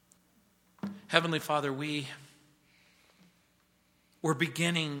 Heavenly Father, we're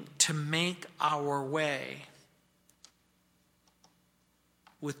beginning to make our way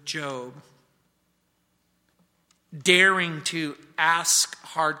with Job, daring to ask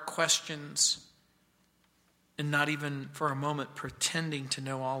hard questions and not even for a moment pretending to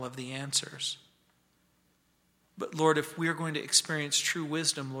know all of the answers. But Lord, if we're going to experience true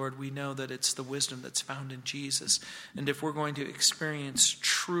wisdom, Lord, we know that it's the wisdom that's found in Jesus. And if we're going to experience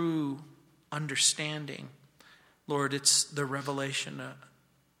true understanding, Lord, it's the revelation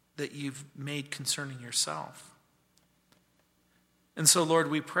that you've made concerning yourself. And so,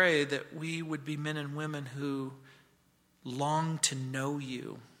 Lord, we pray that we would be men and women who long to know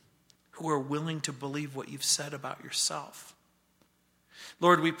you, who are willing to believe what you've said about yourself.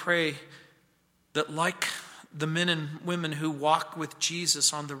 Lord, we pray that like the men and women who walk with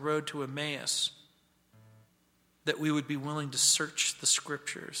Jesus on the road to Emmaus, that we would be willing to search the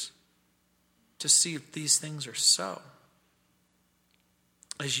scriptures to see if these things are so,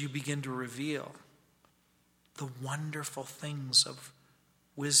 as you begin to reveal the wonderful things of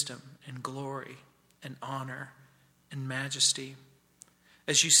wisdom and glory and honor and majesty,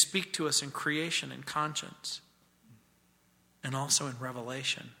 as you speak to us in creation and conscience. and also in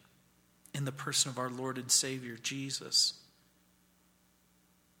revelation, in the person of our Lord and Savior, Jesus.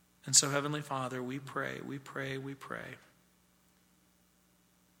 And so, Heavenly Father, we pray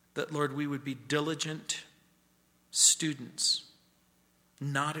that, Lord, we would be diligent students,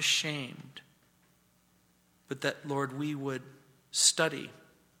 not ashamed, but that, Lord, we would study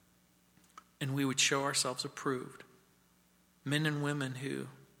and we would show ourselves approved. Men and women who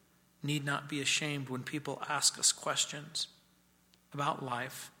need not be ashamed when people ask us questions about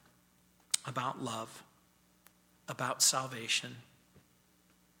life, about love, about salvation,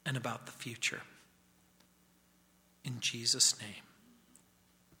 and about the future. In Jesus' name,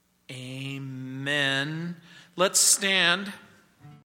 amen. Let's stand.